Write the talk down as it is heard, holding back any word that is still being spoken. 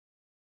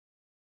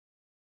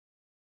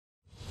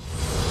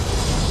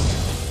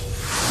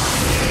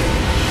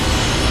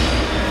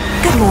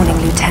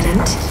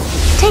Lieutenant.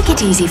 Take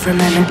it easy for a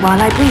moment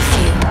while I brief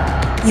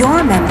you. You're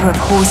a member of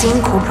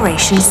Horsian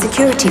Corporation's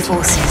security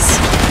forces.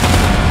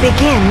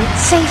 Begin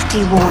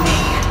safety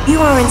warning. You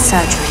are in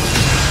surgery.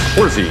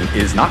 Horsian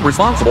is not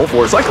responsible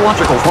for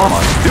psychological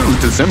trauma due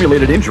to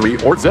simulated injury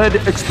or Z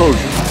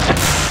exposure.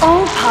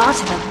 All part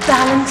of a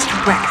balanced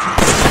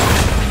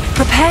breakfast.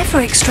 Prepare for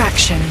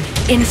extraction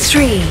in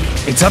 3.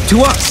 It's up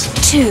to us.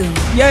 2.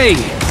 Yay!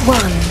 1.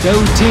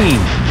 Go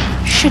team.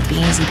 Should be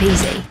easy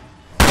peasy.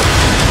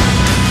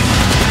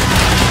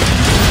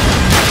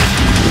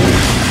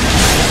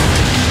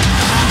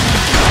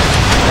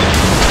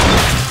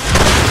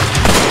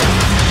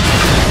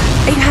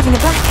 Are you having a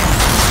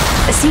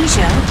blackout? A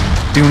seizure?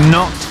 Do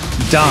not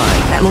die.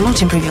 That will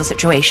not improve your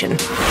situation.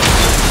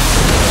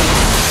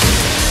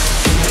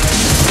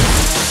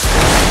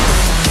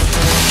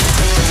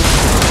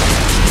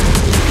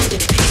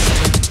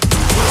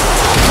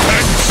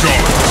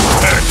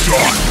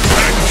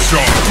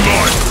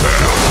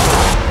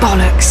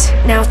 Bollocks.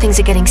 Now things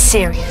are getting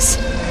serious.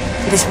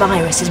 This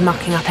virus is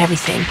mucking up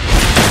everything.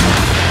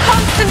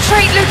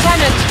 Concentrate,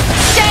 Lieutenant!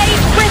 Stay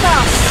with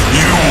us!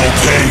 You will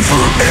pay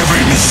for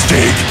every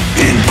mistake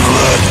in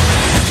blood.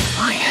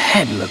 My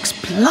head looks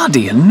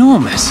bloody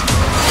enormous.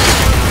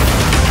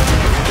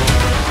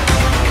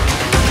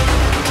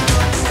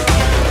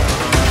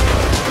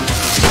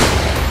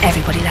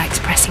 Everybody likes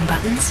pressing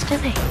buttons,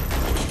 don't they?